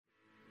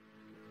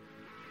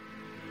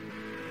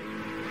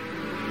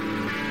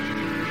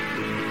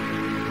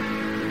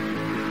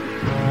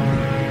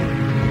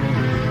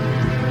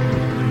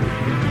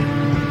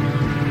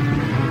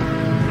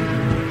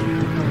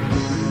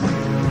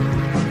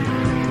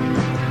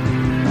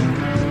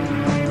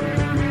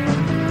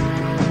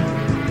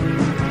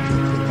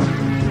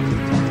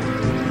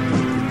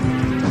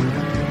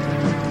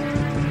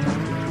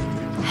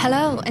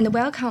and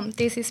welcome.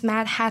 This is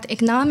Mad Hat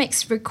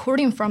Economics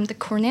recording from the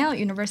Cornell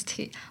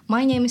University.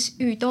 My name is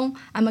Yu Dong.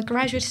 I'm a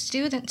graduate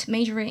student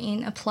majoring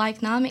in applied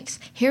economics.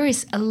 Here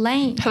is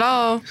Elaine.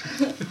 Hello.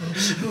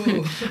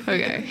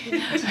 Okay.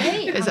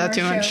 Today Is that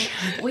too much?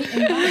 We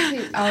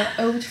invited our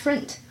old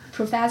friend,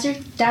 Professor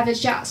David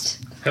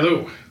Just.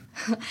 Hello.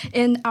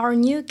 And our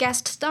new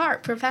guest star,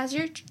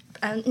 Professor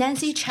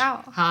Nancy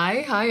Chow.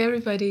 Hi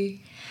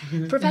everybody.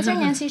 Professor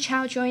Nancy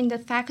Chow joined the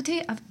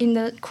faculty in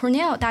the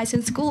Cornell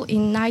Dyson School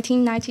in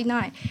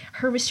 1999.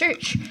 Her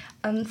research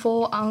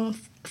falls on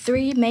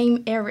three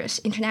main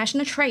areas: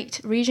 international trade,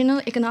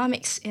 regional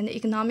economics, and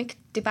economic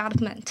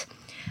development.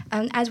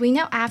 And as we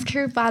know,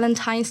 after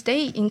Valentine's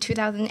Day in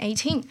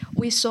 2018,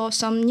 we saw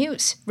some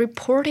news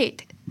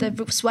reported the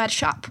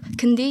sweatshop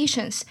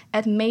conditions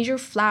at major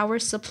flower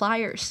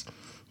suppliers.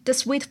 The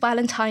Sweet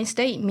Valentine's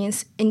Day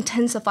means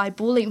intensified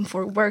bullying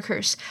for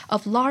workers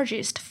of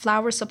largest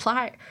flower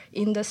supplier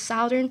in the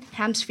Southern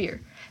Hemisphere.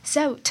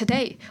 So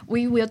today,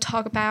 we will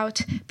talk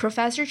about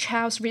Professor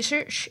Chow's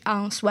research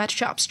on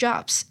sweatshops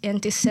jobs and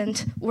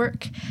decent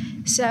work.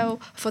 So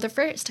for the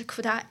first,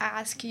 could I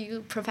ask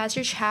you,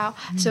 Professor Chow,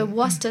 so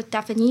what's the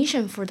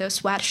definition for the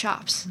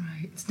sweatshops?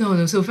 Right.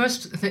 No. So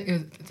first,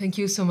 thank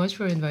you so much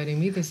for inviting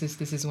me. This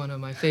is one of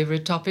my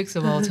favorite topics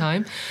of all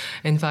time.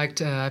 In fact,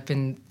 I've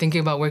been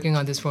thinking about working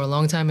on this for a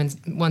long time, and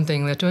one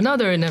thing led to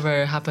another. It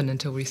never happened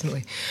until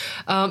recently.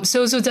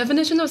 So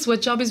definition of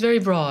sweatshop is very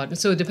broad.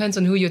 So it depends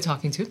on who you're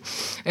talking to.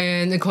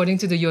 And according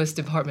to the U.S.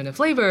 Department of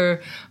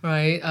Labor,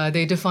 right,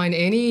 they define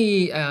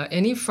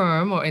any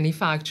firm or any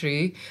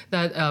factory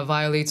that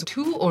violates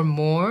two or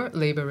more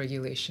labor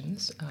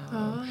regulations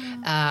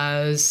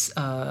as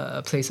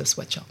a place of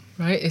sweatshop.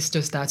 Right, it's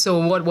just that.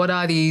 So what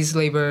are these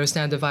labor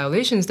standard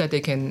violations that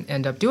they can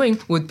end up doing?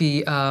 Would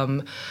be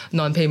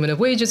non-payment of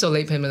wages or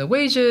late payment of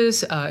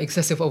wages,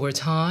 excessive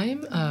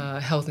overtime,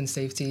 health and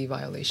safety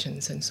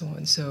violations, and so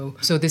on. So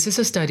this is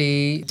a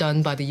study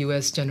done by the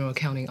U.S. General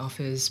Accounting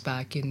Office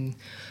back in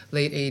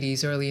late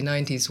 80s, early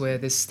 90s, where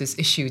this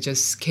issue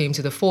just came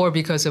to the fore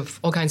because of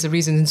all kinds of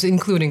reasons,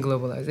 including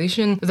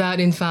globalization,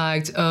 that in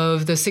fact,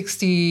 of the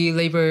 60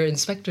 labor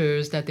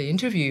inspectors that they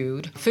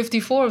interviewed,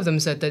 54 of them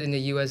said that in the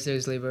U.S.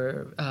 there's labor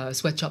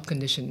sweatshop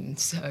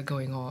conditions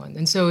going on.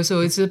 And so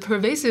it's a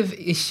pervasive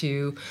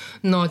issue,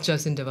 not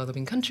just in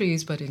developing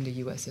countries, but in the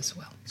U.S. as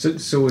well.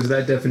 So was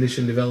that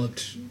definition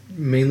developed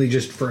mainly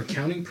just for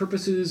accounting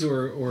purposes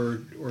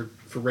or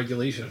for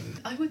regulation?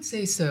 I would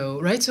say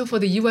so, right? So for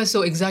the U.S.,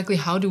 so exactly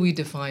how do we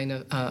define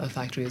a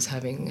factory as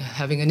having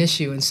an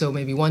issue? And so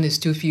maybe one is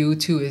too few,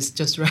 two is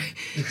just right.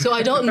 So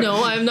I don't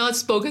know. I have not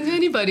spoken to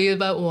anybody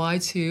about why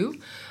two.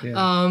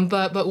 Yeah.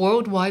 But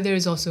worldwide, there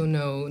is also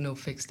no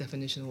fixed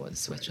definition of what a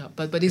sweatshop.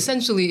 But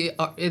essentially,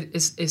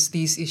 it's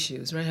these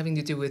issues, right, having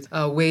to do with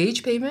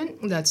wage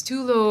payment that's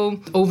too low,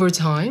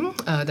 overtime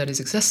that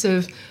is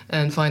excessive,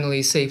 and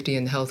finally safety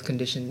and health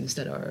conditions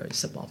that are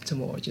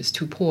suboptimal or just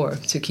too poor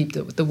to keep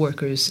the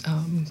workers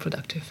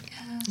productive.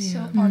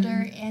 So are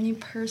there any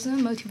personal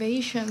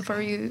motivation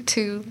for you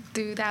to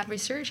do that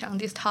research on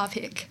this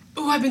topic?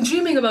 Oh, I've been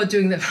dreaming about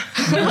doing that.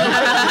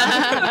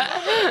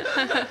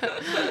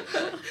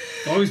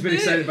 Always been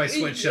excited by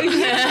sweatshops.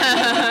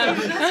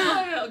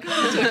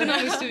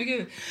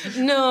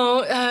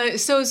 No,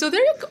 so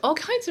there are all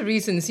kinds of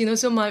reasons,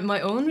 So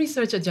my own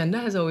research agenda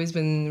has always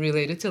been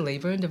related to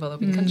labor in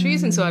developing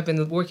countries, and so I've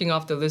been working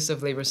off the list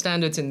of labor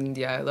standards in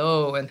the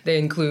ILO, and they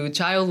include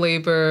child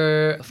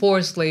labor,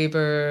 forced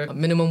labor,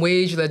 minimum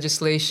wage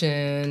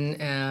legislation,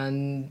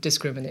 and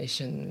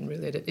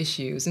discrimination-related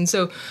issues. And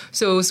so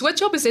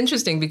sweatshop is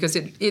interesting because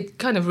it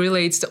kind of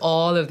relates to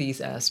all of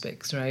these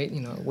aspects, right?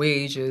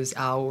 Wages,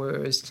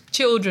 hours,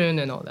 children,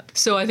 and all that.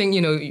 So I think,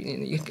 you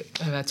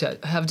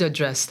have to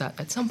address that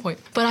at some point.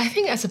 But I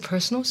think as a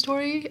personal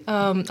story,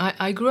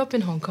 I grew up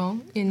in Hong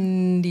Kong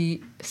in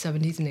the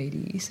 70s and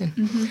 80s.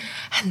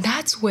 And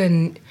that's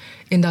when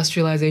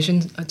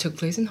industrialization took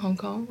place in Hong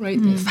Kong, right?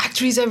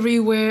 Factories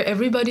everywhere,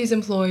 everybody's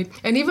employed.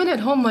 And even at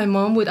home, my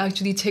mom would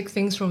actually take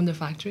things from the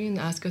factory and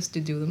ask us to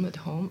do them at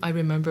home. I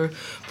remember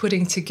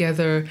putting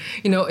together,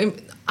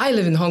 I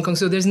live in Hong Kong,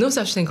 so there's no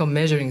such thing called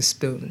measuring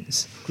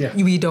spoons. Yeah.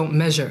 We don't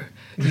measure.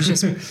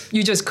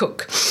 You just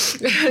cook.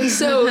 And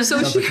so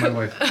sounds like my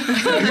wife.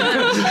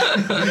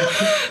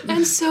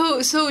 And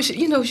so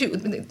she,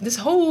 this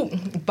whole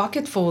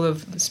bucket full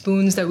of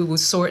spoons that we would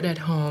sort at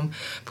home,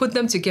 put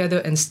them together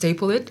and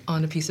staple it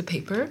on a piece of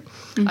paper.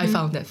 I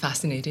found that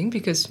fascinating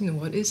because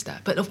what is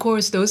that? But of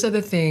course, those are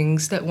the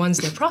things that once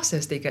they're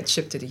processed, they get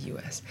shipped to the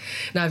U.S.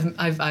 Now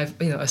I've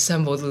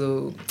assembled a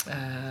little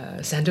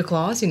Santa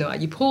Claus.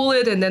 You pull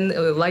it and then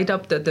light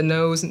up the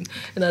nose, and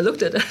I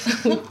looked at it.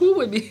 Who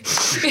would be?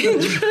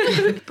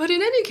 But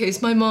in any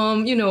case, my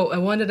mom, I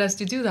wanted us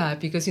to do that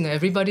because,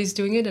 everybody's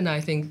doing it. And I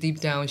think deep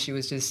down, she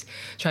was just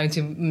trying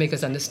to make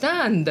us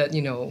understand that,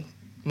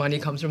 money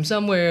comes from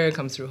somewhere,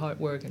 comes through hard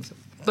work and so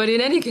on. But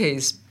in any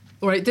case,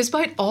 right,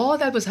 despite all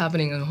that was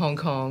happening in Hong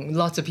Kong,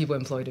 lots of people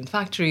employed in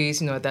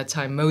factories, at that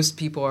time, most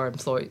people are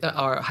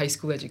high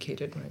school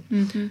educated, right?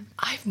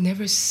 I've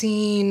never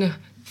seen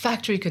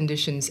factory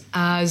conditions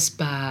as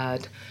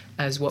bad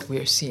as what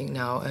we're seeing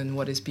now and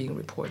what is being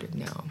reported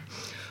now.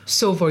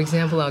 So, for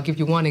example, I'll give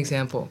you one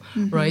example,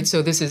 right?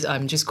 So this is,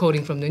 I'm just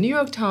quoting from the New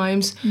York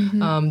Times.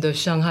 The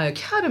Shanghai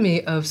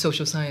Academy of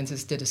Social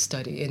Sciences did a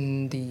study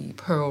in the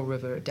Pearl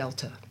River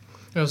Delta.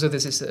 So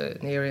this is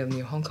an area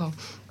near Hong Kong,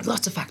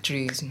 lots of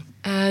factories.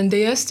 And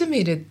they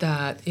estimated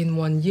that in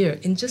 1 year,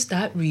 in just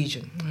that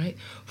region, right,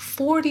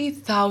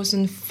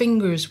 40,000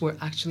 fingers were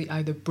actually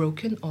either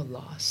broken or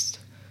lost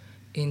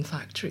in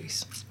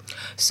factories.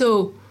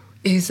 So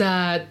is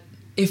that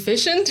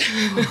efficient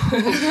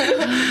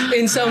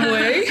in some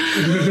way?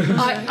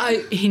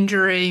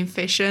 Injury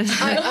efficient.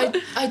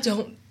 I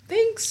don't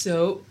think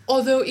so.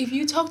 Although if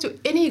you talk to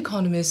any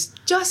economist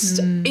just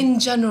in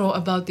general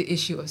about the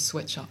issue of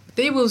sweatshop,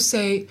 they will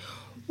say,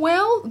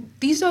 well,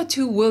 these are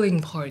two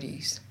willing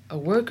parties. A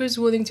worker is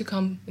willing to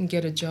come and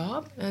get a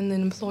job, and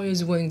an employer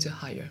is willing to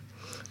hire.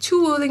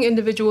 Two willing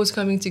individuals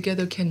coming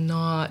together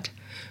cannot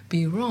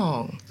be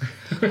wrong,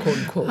 quote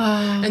unquote.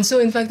 And so,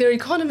 in fact, there are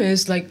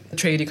economists, like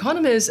trade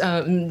economist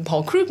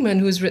Paul Krugman,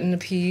 who's written a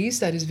piece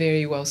that is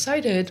very well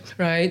cited,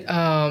 right?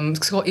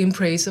 It's called In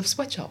Praise of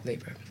Sweatshop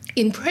Labor.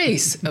 In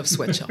praise of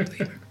sweatshop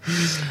labor.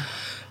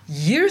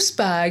 Years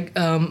back,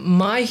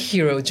 my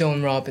hero,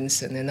 Joan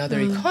Robinson, another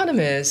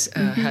economist,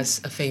 has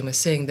a famous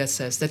saying that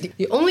says that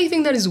the only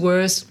thing that is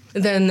worse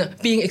than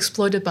being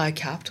exploited by a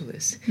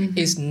capitalist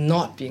is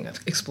not being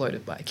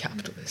exploited by a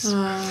capitalist.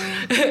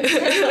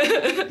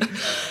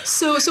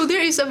 So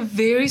there is a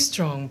very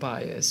strong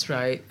bias,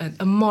 right?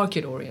 A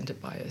market-oriented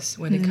bias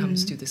when it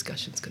comes to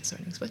discussions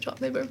concerning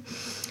sweatshop labor.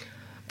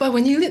 But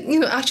when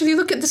you actually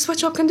look at the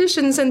sweatshop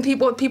conditions and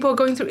what people are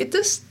going through, it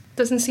just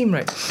doesn't seem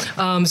right.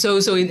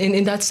 So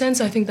in that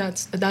sense, I think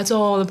that's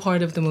all a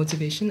part of the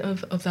motivation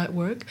of that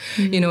work.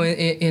 In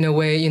a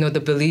way, the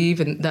belief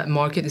in that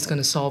market is going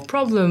to solve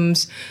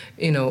problems.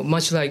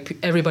 Much like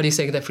everybody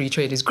saying that free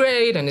trade is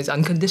great and it's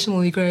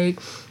unconditionally great.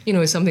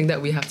 It's something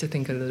that we have to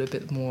think a little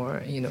bit more,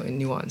 in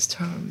nuanced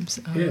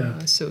terms.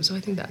 So I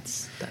think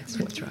that's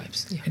what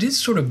drives. Yeah. It is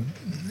sort of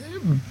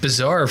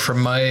bizarre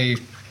from my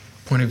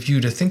point of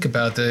view to think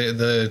about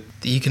the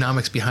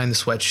economics behind the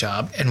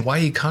sweatshop and why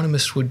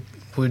economists would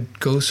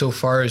go so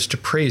far as to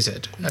praise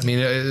it. I mean,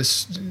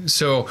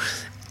 so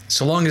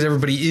long as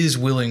everybody is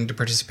willing to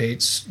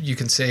participate, you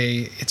can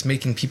say it's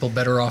making people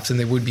better off than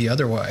they would be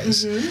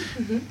otherwise.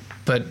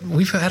 But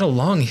we've had a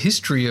long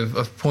history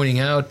of pointing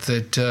out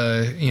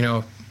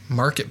that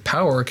market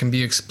power can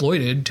be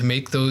exploited to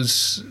make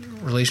those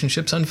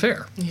relationships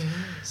unfair.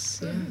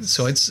 Yes.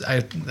 So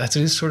that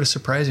is sort of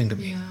surprising to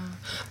me. Yeah.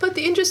 But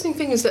the interesting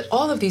thing is that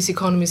all of these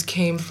economies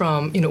came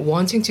from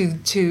wanting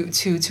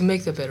to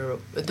make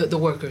the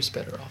workers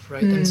better off,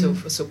 right? And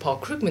so Paul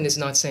Krugman is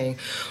not saying,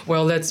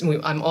 well,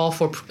 I'm all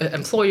for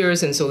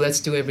employers, and so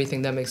let's do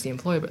everything that makes the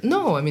employer. But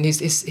no, I mean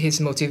his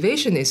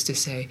motivation is to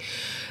say,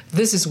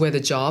 this is where the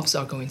jobs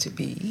are going to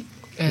be,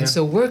 and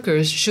so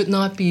workers should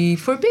not be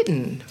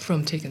forbidden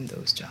from taking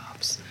those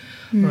jobs,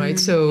 right?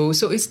 So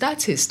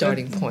that's his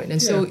starting point,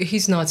 and so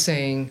he's not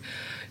saying,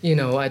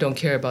 I don't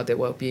care about the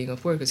well-being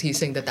of workers. He's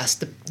saying that that's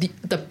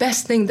the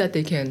best thing that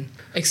they can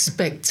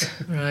expect,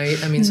 right?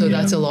 I mean, so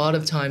that's a lot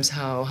of times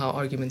how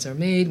arguments are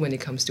made when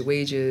it comes to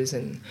wages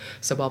and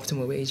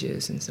suboptimal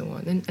wages and so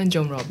on. And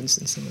Joan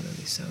Robinson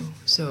similarly.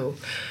 So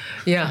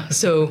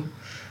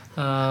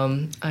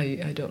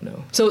I don't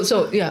know. So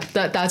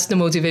that's the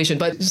motivation.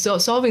 But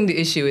solving the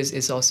issue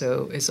is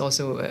also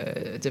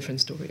a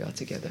different story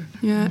altogether.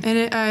 Yeah,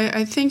 and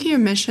I think you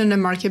mentioned the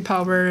market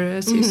power,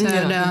 as you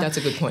said. Yeah, that's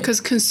a good point. Because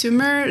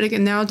consumer,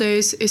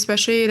 nowadays,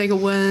 especially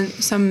when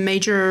some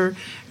major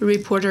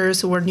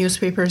reporters or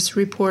newspapers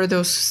report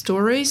those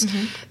stories,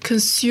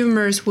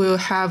 consumers will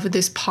have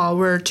this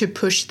power to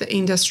push the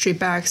industry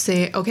back,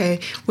 say,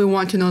 okay, we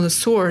want to know the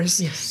source.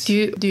 Yes.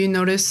 Do you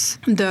notice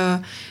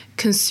the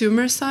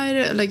consumer side,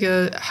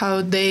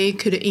 how they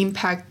could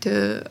impact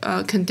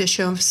the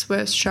condition of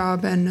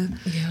sweatshop and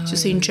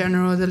just in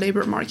general the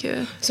labor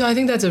market? So I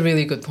think that's a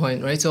really good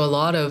point, right? So a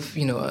lot of,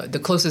 the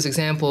closest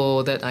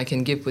example that I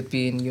can give would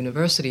be in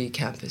university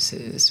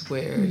campuses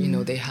where,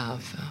 they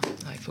have,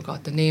 I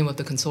forgot the name of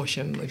the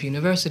consortium of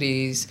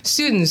universities,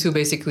 students who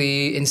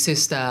basically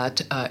insist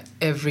that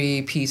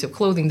every piece of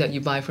clothing that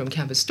you buy from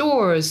campus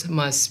stores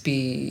must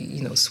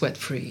be,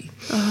 sweat-free.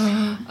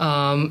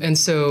 And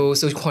so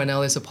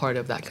Cornell is a part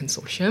of that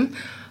consortium.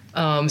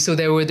 So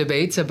there were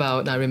debates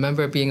about, I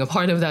remember being a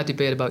part of that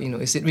debate about,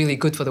 is it really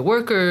good for the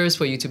workers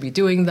for you to be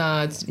doing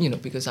that?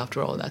 Because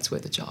after all, that's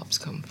where the jobs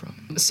come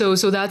from. So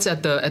that's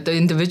at the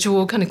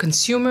individual kind of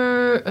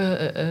consumer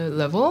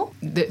level.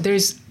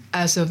 There's,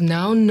 as of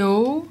now,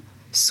 no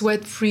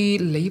sweat-free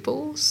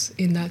labels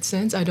in that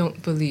sense, I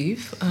don't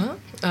believe.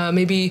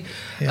 Maybe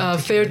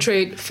fair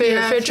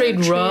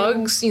trade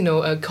rugs,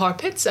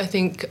 carpets. I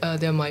think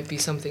there might be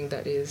something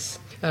that is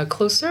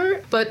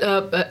closer. But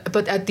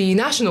at the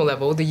national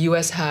level, the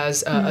U.S.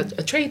 has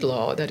a trade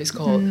law that is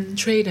called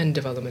Trade and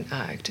Development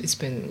Act. It's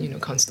been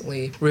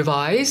constantly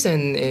revised,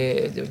 and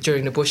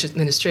during the Bush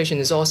administration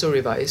is also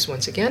revised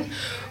once again,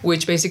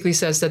 which basically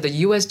says that the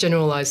U.S.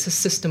 generalized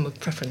system of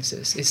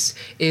preferences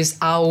is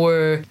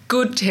our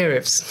good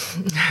tariffs,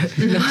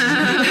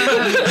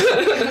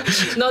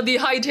 not the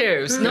high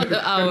tariffs, not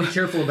our. Be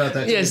careful about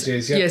that Yes,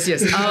 these days.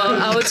 yes.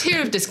 Our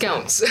tariff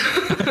discounts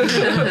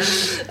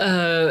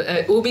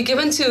will be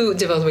given to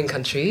developing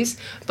countries,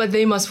 but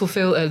they must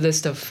fulfill a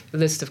list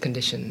of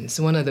conditions.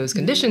 One of those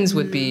conditions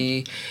would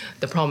be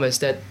the promise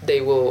that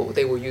they will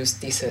use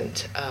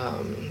decent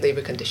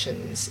labor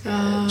conditions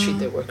and treat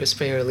their workers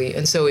fairly.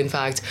 And so, in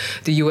fact,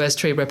 the U.S.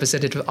 Trade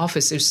Representative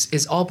Office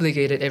is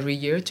obligated every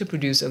year to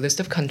produce a list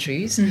of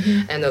countries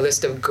and a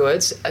list of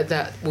goods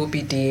that will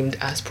be deemed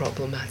as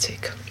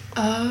problematic.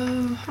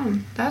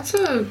 That's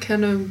a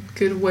kind of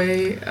good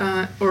way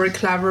or a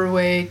clever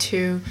way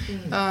to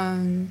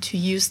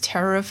use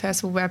tariff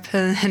as a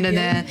weapon and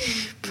then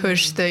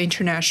push the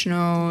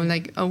international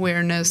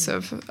awareness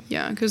of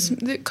because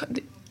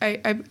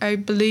I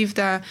believe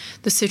that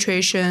the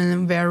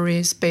situation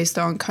varies based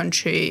on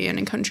country, and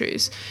in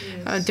countries,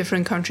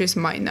 different countries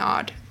might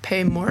not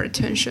pay more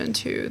attention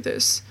to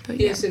this. But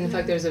yes, and in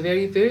fact, there's a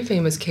very, very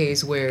famous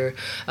case where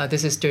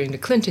this is during the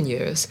Clinton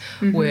years,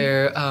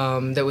 where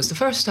there was the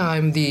first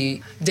time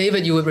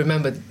David, you would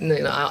remember,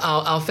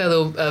 our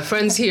fellow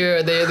friends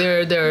here,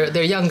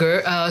 they're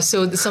younger,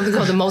 so there's something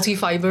called the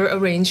multi-fiber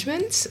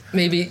arrangement.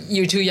 Maybe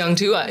you're too young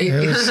too.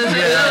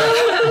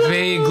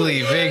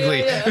 Vaguely.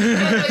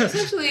 But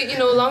essentially,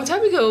 a long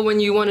time ago, when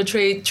you want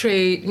to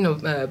trade,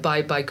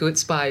 buy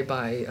goods,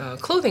 buy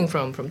clothing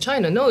from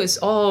China, no, it's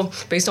all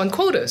based on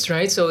quotas.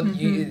 Right, so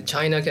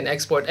China can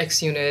export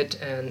X unit,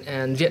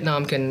 and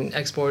Vietnam can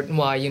export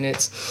Y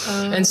units,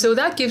 and so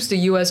that gives the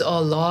U.S. a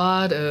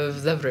lot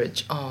of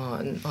leverage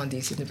on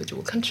these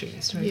individual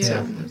countries. Right,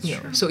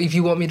 so if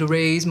you want me to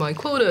raise my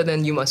quota,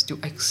 then you must do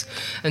X,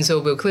 and so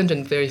Bill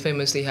Clinton very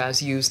famously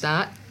has used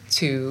that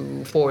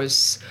to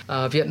force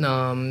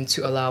Vietnam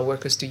to allow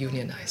workers to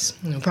unionize.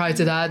 Prior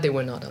to that, they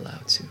were not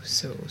allowed to.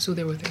 So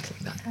there were things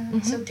like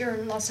that. So there are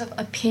lots of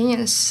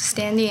opinions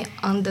standing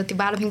on the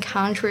developing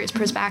countries'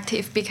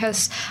 perspective,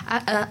 because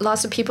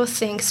lots of people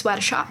think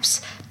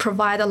sweatshops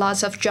provide a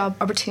lot of job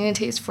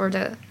opportunities for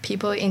the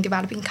people in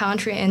developing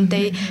country, and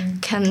they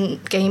can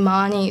gain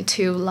money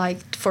to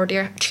for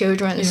their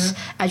children's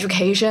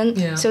education.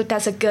 Yeah. So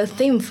that's a good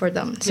thing for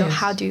them. So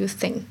how do you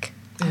think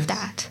of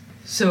that?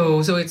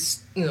 So it's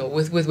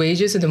with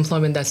wages and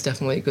employment, that's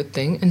definitely a good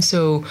thing. And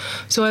so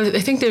I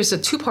think there's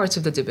two parts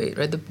of the debate,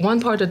 right? The one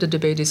part of the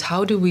debate is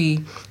how do we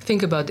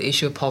think about the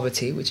issue of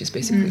poverty, which is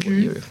basically what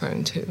you're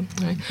referring to,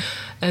 right?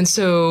 And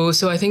so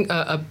I think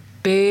a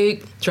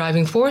big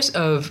driving force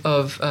of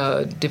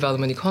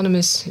development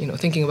economists,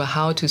 thinking about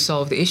how to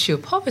solve the issue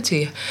of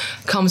poverty,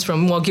 comes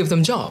from, give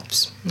them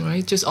jobs,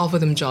 right? Just offer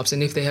them jobs,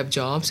 and if they have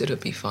jobs, it'll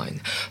be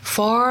fine.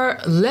 Far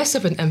less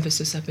of an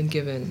emphasis has been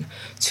given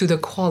to the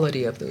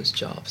quality of those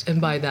jobs,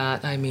 and by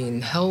that I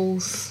mean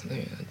health,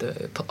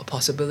 the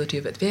possibility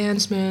of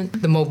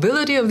advancement, the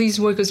mobility of these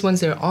workers once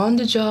they're on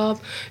the job.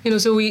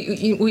 So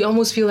we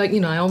almost feel like,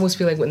 I almost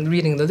feel like when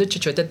reading the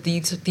literature that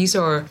these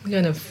are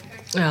kind of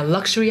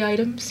luxury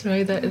items,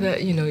 right? That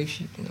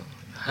if you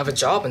have a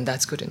job and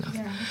that's good enough.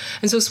 Yeah.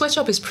 And so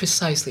sweatshop is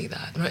precisely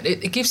that, right?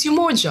 It gives you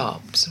more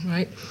jobs,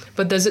 right?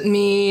 But does it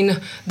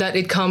mean that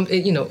it comes,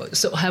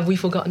 so have we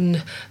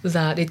forgotten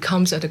that it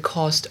comes at a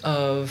cost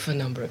of a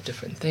number of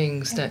different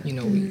things that,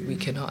 we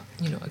cannot,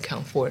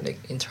 account for and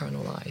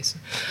internalize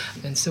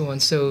and so on.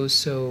 So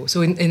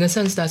in a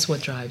sense, that's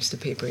what drives the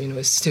paper,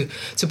 is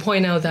to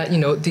point out that,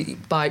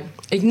 by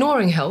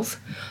ignoring health,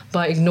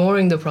 by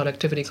ignoring the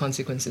productivity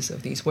consequences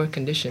of these work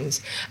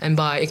conditions, and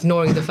by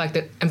ignoring the fact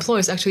that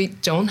employers actually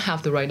don't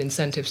have the right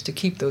incentives to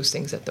keep those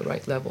things at the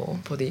right level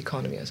for the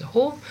economy as a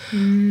whole,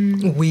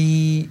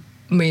 we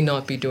may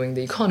not be doing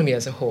the economy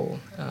as a whole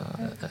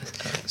a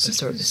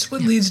service.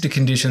 What leads to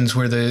conditions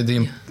where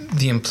the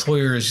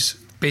employers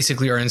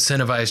basically are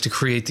incentivized to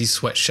create these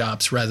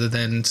sweatshops rather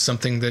than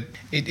something that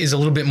it is a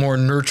little bit more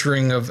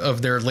nurturing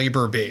of their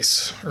labor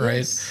base, right?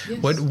 Yes.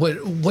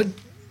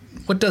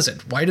 What does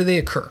it? Why do they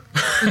occur?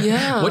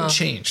 Yeah. What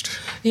changed?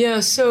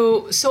 Yeah.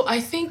 So I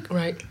think,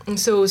 right.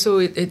 So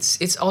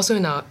it's also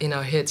in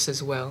our heads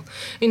as well.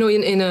 In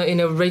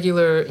a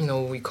regular,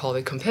 we call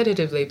it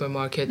competitive labor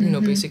market.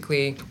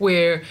 Basically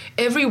where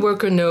every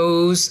worker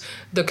knows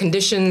the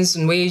conditions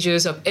and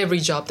wages of every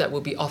job that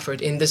will be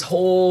offered in this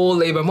whole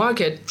labor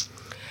market.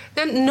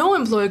 Then no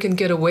employer can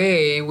get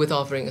away with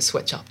offering a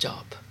sweatshop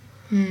job,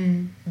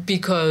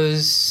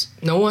 because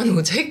no one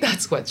will take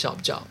that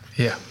sweatshop job.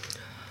 Yeah.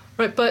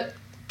 Right, but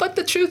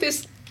the truth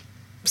is,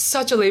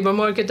 such a labor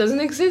market doesn't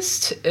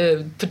exist,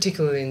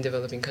 particularly in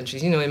developing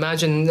countries.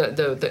 Imagine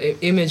the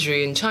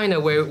imagery in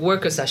China where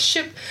workers are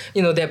shipped,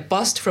 they're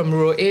bused from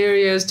rural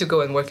areas to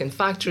go and work in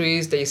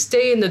factories. They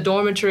stay in the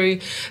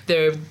dormitory,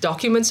 their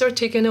documents are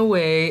taken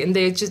away, and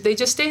they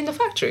just stay in the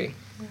factory.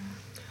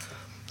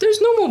 There's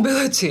no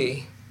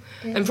mobility.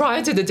 And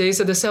prior to the days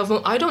of the cell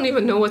phone, I don't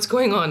even know what's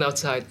going on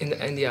outside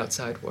in the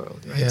outside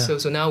world. Right? Yeah.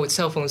 So now with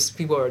cell phones,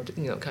 people are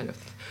kind of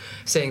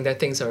saying that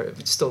things are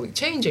slowly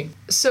changing.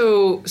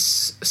 So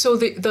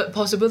the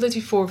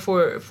possibility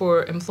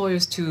for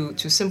employers to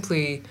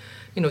simply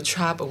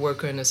trap a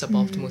worker in a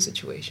suboptimal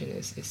situation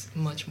is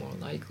much more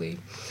likely.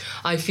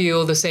 I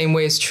feel the same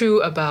way is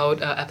true about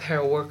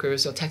apparel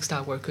workers or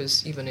textile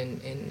workers, even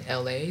in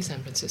LA,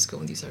 San Francisco.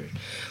 And these are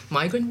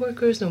migrant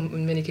workers,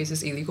 in many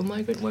cases illegal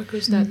migrant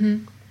workers that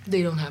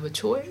they don't have a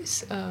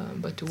choice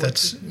but to work.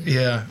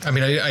 Yeah. I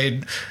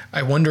mean,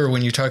 I wonder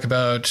when you talk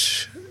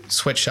about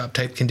sweatshop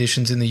type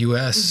conditions in the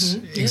U.S.,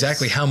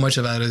 exactly how much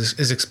of that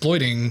is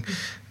exploiting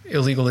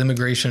illegal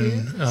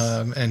immigration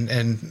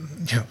and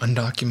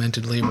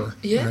undocumented labor.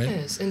 Yes,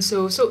 right? And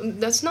so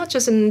that's not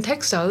just in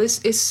textile.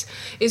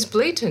 It's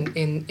blatant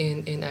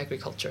in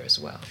agriculture as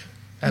well.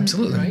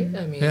 Absolutely. Right.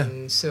 I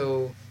mean,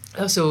 so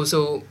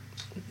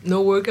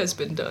no work has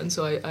been done.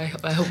 So I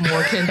hope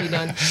more can be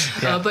done.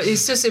 But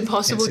it's just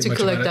impossible to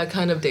collect that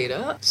kind of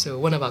data. So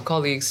one of our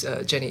colleagues,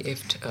 Jenny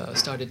Ift,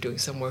 started doing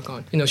some work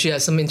on. She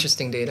has some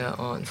interesting data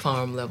on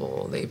farm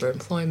level labor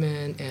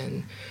employment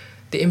and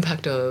the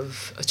impact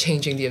of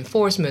changing the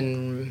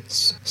enforcement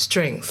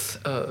strength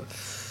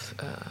of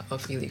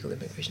illegal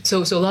immigration.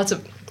 So lots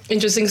of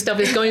interesting stuff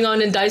is going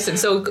on in Dyson.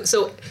 So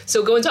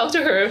go and talk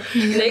to her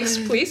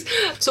next, please.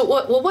 So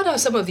what are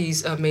some of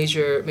these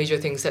major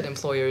things that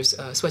employers,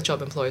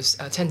 sweatshop employers,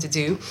 tend to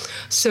do?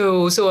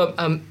 So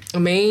a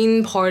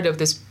main part of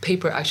this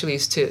paper actually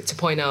is to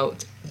point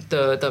out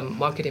the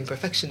market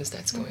imperfections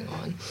that's going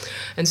on.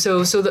 And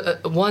so the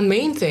one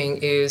main thing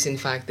is, in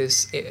fact,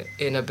 this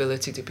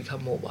inability to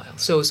become mobile.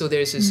 So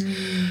there's this,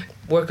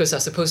 workers are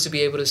supposed to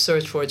be able to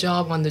search for a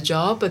job on the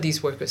job, but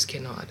these workers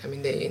cannot. I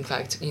mean, they, in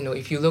fact,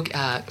 if you look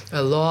at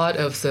a lot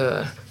of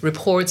the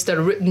reports that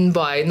are written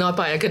not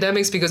by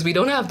academics, because we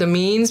don't have the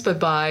means, but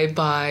by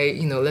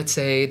let's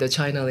say the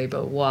China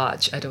Labor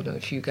Watch. I don't know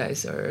if you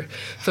guys are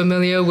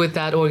familiar with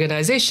that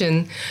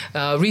organization.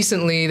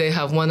 Recently, they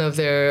have one of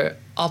their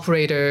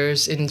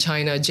operators in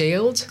China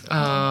jailed,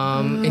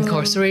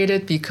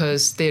 incarcerated,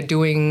 because they're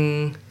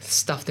doing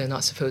stuff they're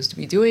not supposed to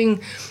be doing.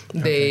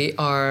 They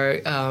are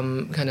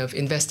kind of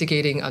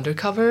investigating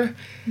undercover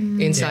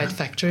inside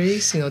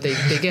factories.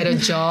 They get a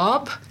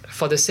job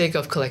for the sake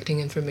of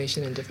collecting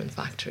information in different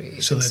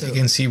factories. So that they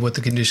can see what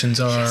the conditions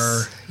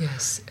are.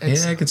 Yes.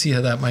 I can see how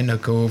that might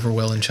not go over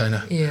well in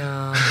China.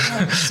 Yeah.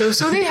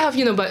 So they have,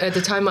 but at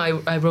the time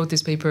I wrote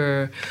this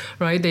paper,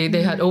 right,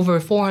 they had over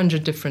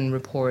 400 different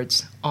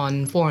reports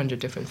on 400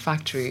 different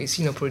factories,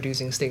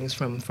 producing things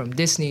from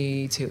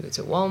Disney to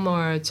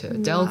Walmart to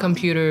Dell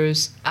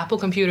computers, Apple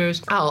computers,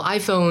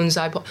 iPhones,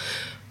 iPod.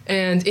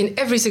 And in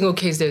every single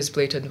case, there's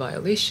blatant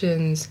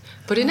violations.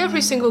 But in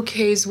every single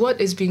case, what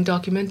is being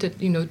documented,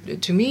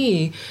 to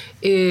me,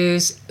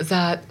 is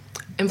that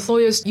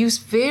employers use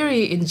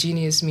very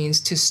ingenious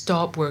means to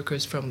stop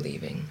workers from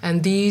leaving.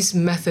 And these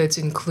methods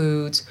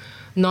include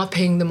not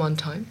paying them on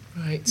time,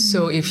 right?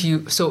 So if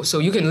you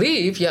you can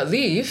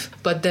leave,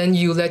 but then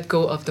you let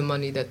go of the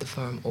money that the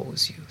firm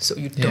owes you. So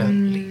you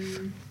don't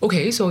leave.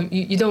 Okay, so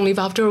you don't leave.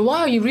 After a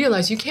while, you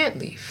realize you can't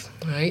leave,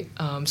 right?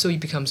 So it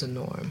becomes a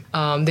norm.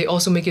 They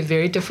also make it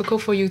very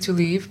difficult for you to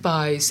leave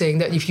by saying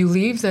that if you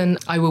leave, then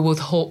I will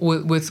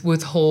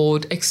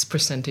withhold X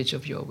percentage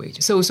of your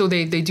wages. So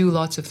they do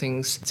lots of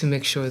things to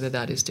make sure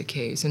that is the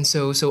case. And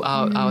so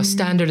our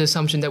standard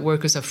assumption that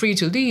workers are free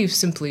to leave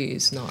simply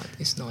is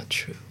not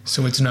true.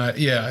 So it's not,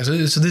 So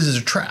this is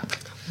a trap.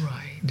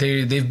 Right.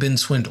 They've been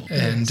swindled,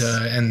 and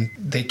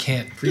they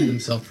can't free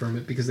themselves from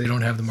it because they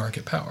don't have the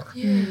market power.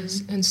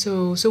 Yes, and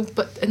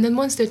and then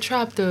once they're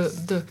trapped,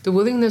 the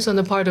willingness on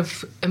the part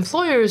of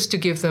employers to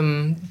give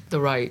them the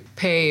right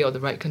pay or the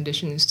right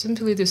conditions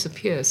simply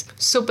disappears.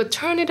 So, but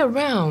turn it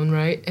around,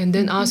 right, and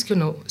then ask,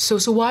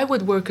 so why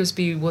would workers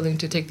be willing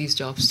to take these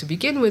jobs to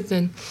begin with?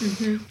 Then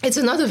it's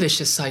another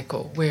vicious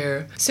cycle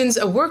where, since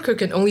a worker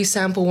can only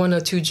sample one or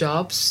two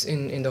jobs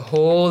in the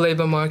whole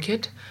labor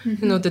market,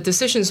 the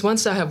decisions,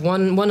 once I have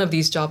one of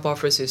these job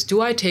offers, is,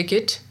 do I take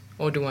it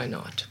or do I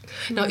not?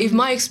 Now, if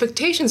my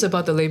expectations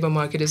about the labor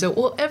market is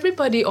that,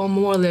 everybody are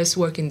more or less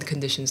work in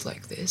conditions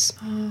like this,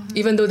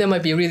 even though there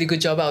might be a really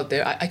good job out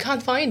there, I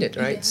can't find it,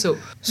 right? So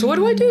what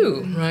do I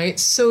do, right?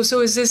 So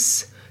is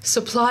this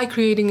supply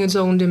creating its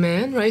own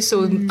demand, right?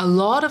 So a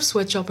lot of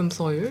sweatshop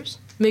employers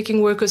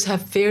making workers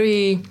have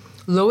very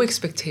low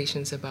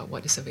expectations about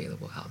what is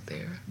available out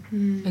there.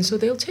 And so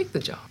they'll take the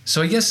job.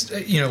 So I guess,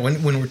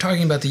 when we're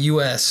talking about the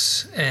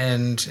U.S.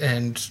 and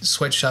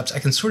sweatshops, I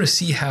can sort of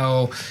see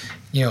how,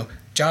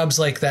 jobs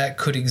like that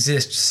could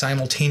exist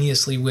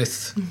simultaneously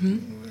with,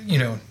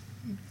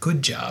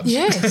 good jobs.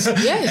 Yes,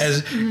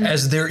 yes.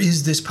 As there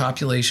is this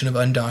population of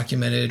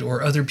undocumented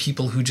or other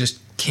people who just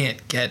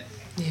can't get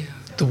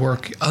the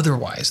work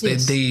otherwise.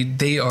 Yes.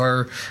 They are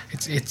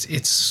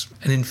it's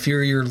an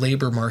inferior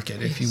labor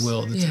market, if you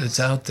will, that's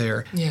out there.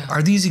 Yeah.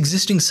 Are these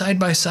existing side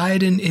by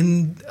side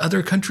in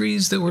other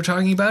countries that we're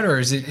talking about, or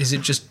is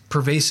it just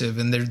pervasive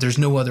and there's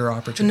no other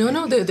opportunity?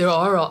 No, there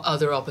are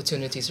other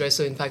opportunities, right?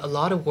 So in fact, a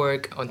lot of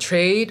work on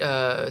trade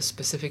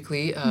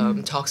specifically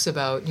talks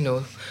about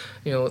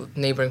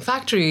neighboring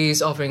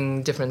factories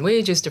offering different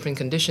wages, different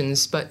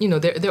conditions. But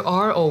there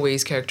are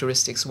always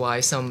characteristics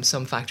why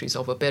some factories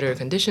offer better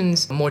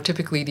conditions. More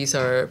typically, these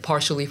are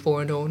partially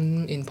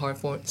foreign-owned, in part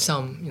for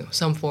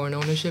some foreign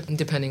ownership,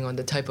 depending on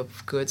the type of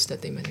goods that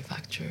they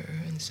manufacture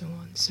and so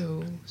on. So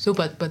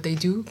but they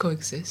do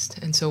coexist.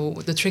 And so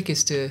the trick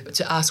is to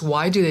ask,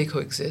 why do they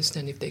coexist,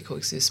 and if they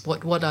coexist,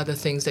 what are the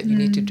things that you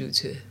need to do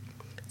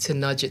to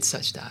nudge it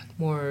such that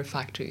more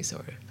factories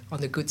are on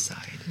the good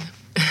side.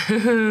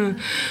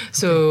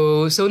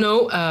 So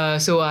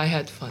I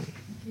had fun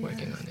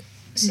working on it.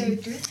 So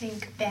do you think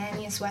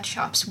banning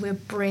sweatshops will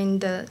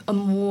bring a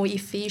more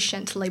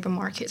efficient labor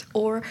market,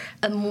 or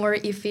a more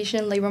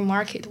efficient labor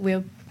market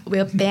will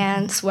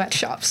ban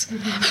sweatshops?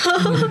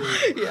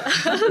 Yeah,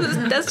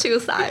 that's two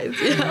sides.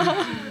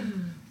 Yeah.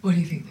 What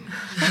do you think?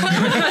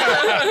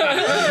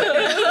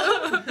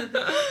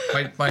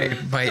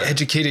 my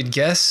educated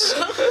guess,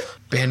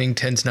 banning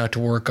tends not to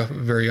work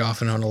very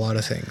often on a lot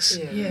of things.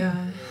 Yeah.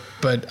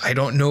 But I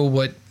don't know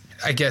what.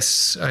 I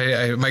guess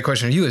my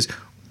question to you is,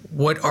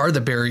 what are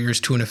the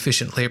barriers to an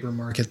efficient labor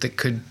market that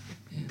could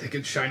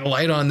shine a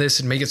light on this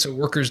and make it so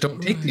workers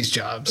don't take these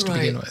jobs to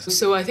begin with?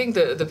 So I think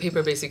the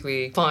paper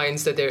basically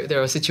finds that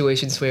there are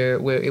situations where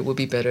it would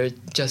be better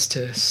just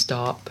to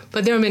stop.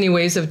 But there are many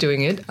ways of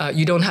doing it.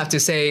 You don't have to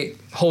say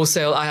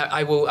wholesale,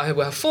 I will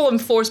have full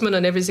enforcement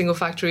on every single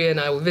factory, and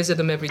I will visit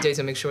them every day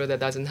to make sure that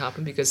doesn't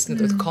happen, because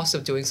the cost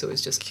of doing so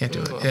is just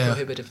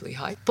prohibitively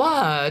high.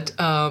 But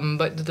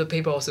the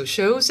paper also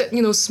shows that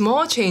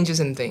small changes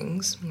in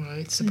things,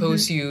 right?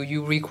 Suppose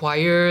you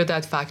require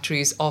that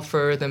factories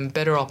offer them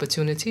better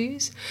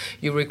opportunities.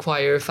 You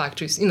require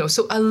factories,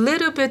 so a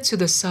little bit to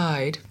the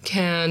side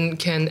can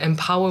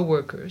empower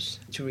workers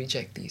to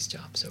reject these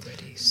jobs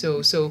already.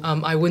 So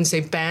I wouldn't say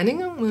banning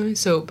them.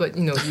 But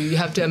you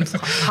have to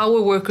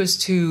empower workers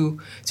to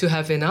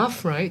have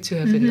enough, right? To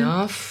have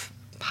enough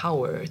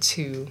power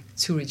to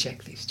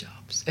reject these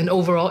jobs. And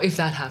overall, if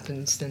that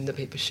happens, then the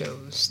paper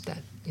shows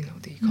that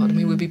the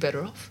economy will be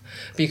better off,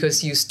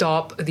 because you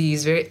stop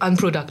these very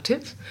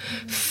unproductive,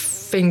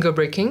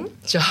 finger-breaking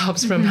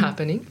jobs from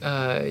happening.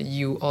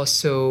 You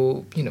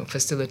also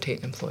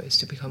facilitate employers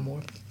to become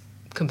more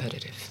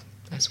competitive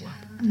as well.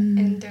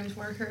 And those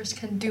workers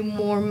can do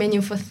more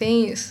meaningful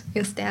things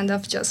instead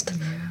of just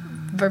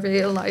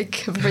very simple.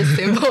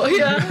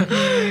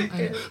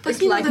 But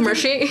it's like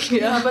machine.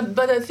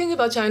 But the thing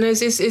about China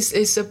is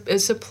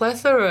it's a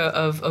plethora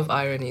of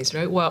ironies,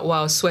 right?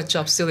 While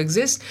sweatshops still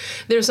exist,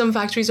 there are some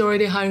factories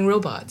already hiring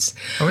robots.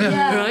 Oh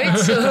yeah. Right.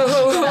 So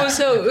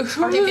artificial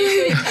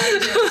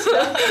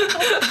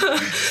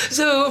intelligence.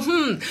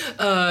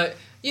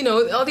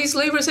 all these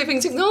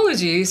labor-saving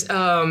technologies, is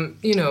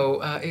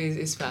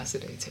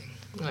fascinating.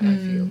 I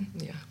feel,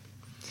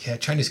 Yeah,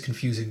 China's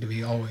confusing to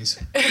me always.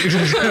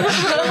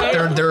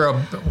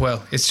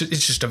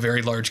 It's just a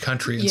very large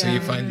country, and so you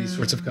find these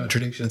sorts of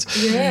contradictions.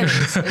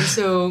 Yes, and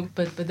so,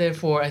 but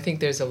therefore, I think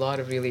there's a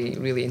lot of really,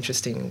 really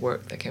interesting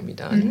work that can be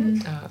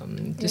done.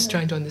 Just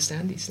trying to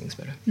understand these things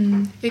better.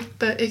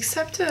 But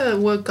except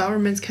what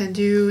governments can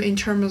do in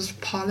terms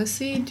of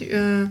policy,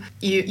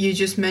 you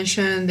just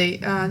mentioned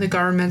the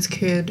governments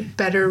could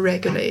better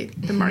regulate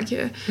the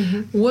market.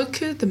 What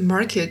could the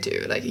market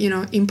do? Like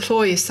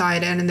employee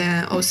side, and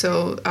then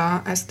also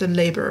as the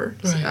labor,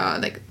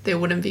 like they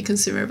wouldn't be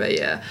consumer, but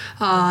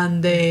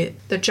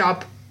the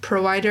job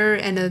provider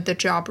and the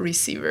job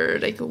receiver,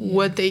 like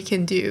what they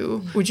can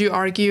do. Would you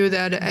argue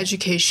that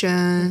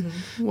education,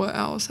 what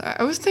else?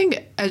 I would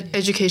think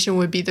education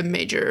would be the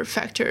major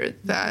factor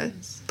that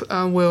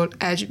more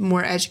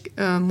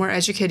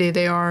educated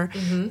they are,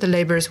 the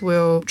laborers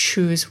will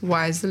choose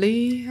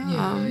wisely.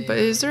 But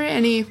is there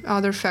any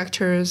other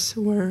factors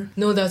where?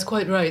 No, that's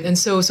quite right. And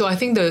so I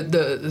think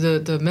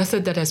the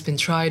method that has been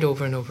tried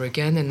over and over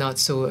again and not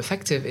so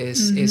effective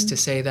is to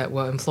say that,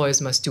 well,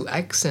 employers must do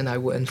X and I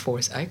will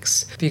enforce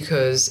X,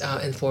 because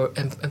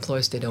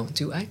employers, they don't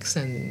do X,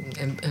 and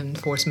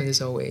enforcement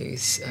is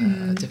always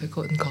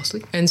difficult and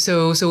costly. And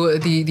so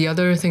the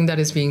other thing that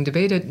is being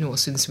debated,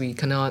 since we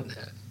cannot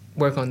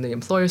work on the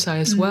employer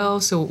side as well,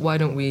 so why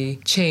don't we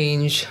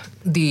change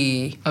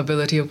the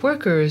ability of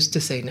workers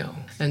to say no?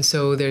 And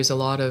so there's a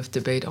lot of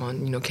debate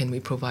on, can we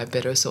provide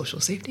better social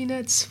safety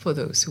nets for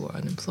those who are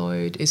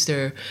unemployed? Is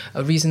there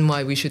a reason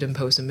why we should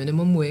impose a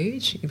minimum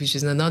wage, which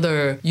is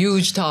another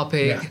huge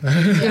topic, It's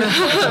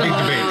a big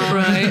debate,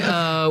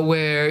 right?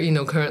 Where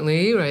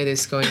currently, right,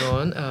 it's going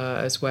on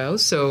as well.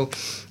 So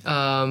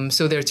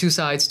there are two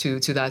sides to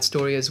that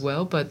story as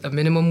well. But a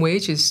minimum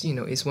wage is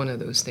one of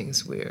those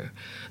things where,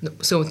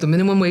 so the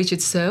minimum wage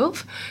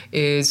itself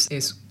is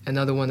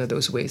another one of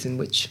those ways in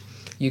which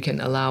you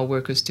can allow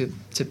workers to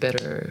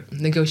better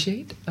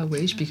negotiate a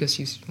wage because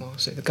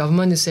so the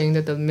government is saying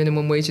that the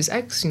minimum wage is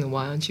X,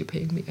 why aren't you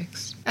paying me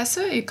X? As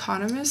an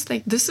economist,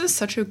 this is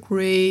such a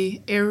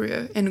gray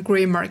area and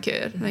gray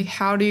market.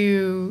 How do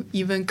you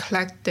even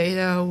collect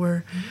data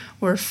or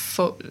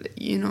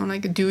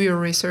do your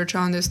research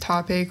on this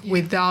topic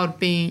without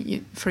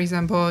being, for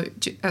example,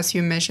 as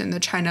you mentioned, the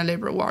China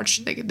Labor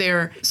Watch,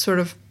 they're sort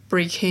of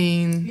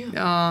breaking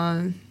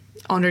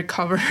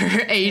undercover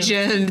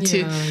agent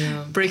to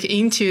break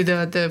into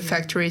the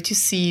factory to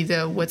see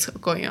what's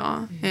going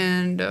on.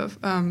 And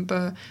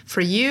but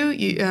for you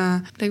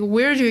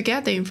where do you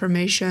get the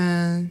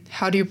information?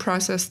 How do you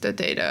process the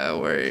data?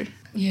 Or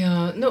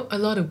a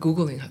lot of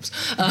Googling helps.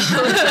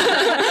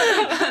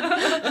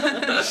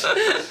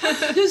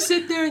 Just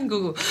sit there and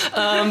Google.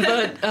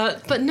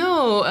 But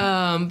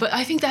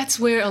I think that's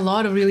where a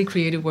lot of really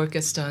creative work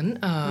gets done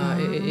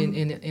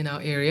in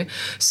our area.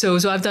 So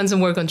I've done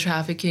some work on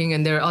trafficking,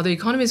 and there are other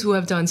economists who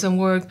have done some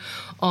work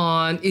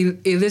on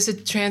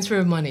illicit transfer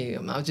of money.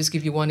 I'll just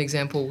give you one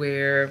example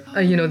where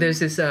there's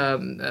this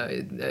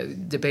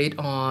debate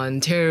on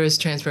terrorists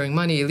transferring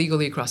money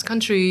illegally across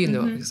country.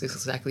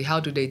 Exactly how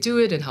do they do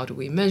it, and how do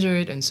we measure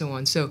it, and so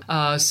on. So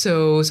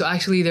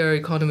actually, there are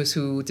economists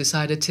who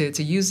decided to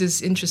use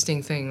this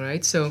interesting thing,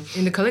 right? So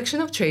in the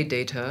collection of trade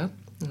data,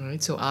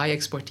 right, so I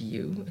export to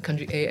you,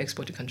 country A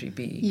export to country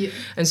B. Yeah.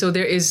 And so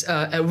there is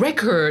a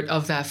record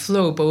of that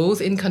flow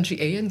both in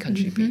country A and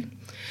country B.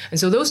 And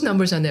so those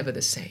numbers are never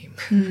the same.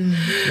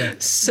 Yeah.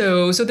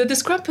 So the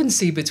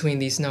discrepancy between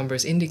these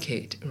numbers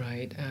indicate,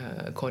 right,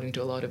 according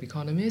to a lot of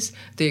economists,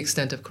 the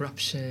extent of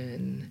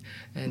corruption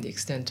and the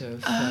extent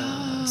of...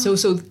 So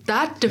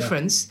that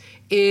difference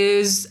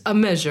is a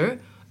measure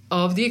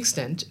of the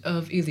extent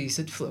of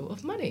illicit flow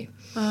of money.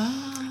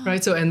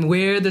 Right. So, and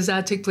where does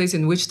that take place?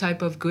 In which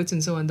type of goods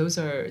and so on? Those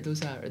are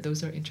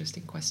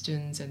interesting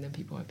questions, and then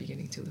people are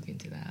beginning to look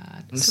into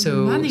that.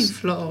 So money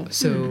flow.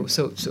 So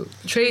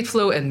trade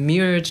flow and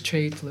mirrored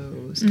trade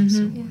flows and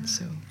so on.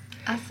 So.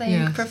 I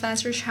think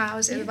Professor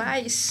Chow's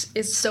advice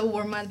is so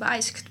warm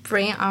advice could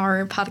bring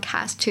our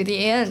podcast to the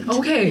end.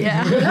 Okay,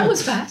 that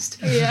was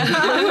fast.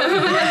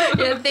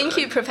 Thank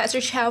you,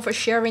 Professor Chow, for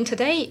sharing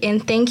today,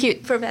 and thank you,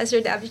 Professor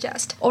Debbie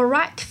Just. All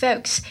right,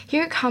 folks,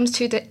 here comes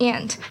to the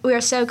end. We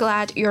are so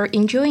glad you're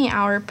enjoying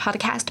our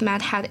podcast,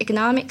 Mad Hat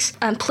Economics.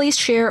 Please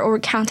share or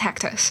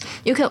contact us.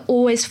 You can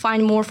always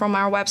find more from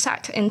our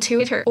website and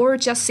Twitter, or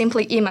just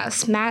simply email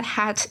us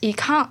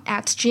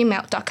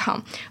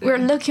madhatecon@gmail.com. We're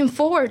looking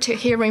forward to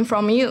hearing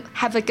from you.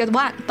 Have a good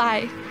one.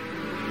 Bye.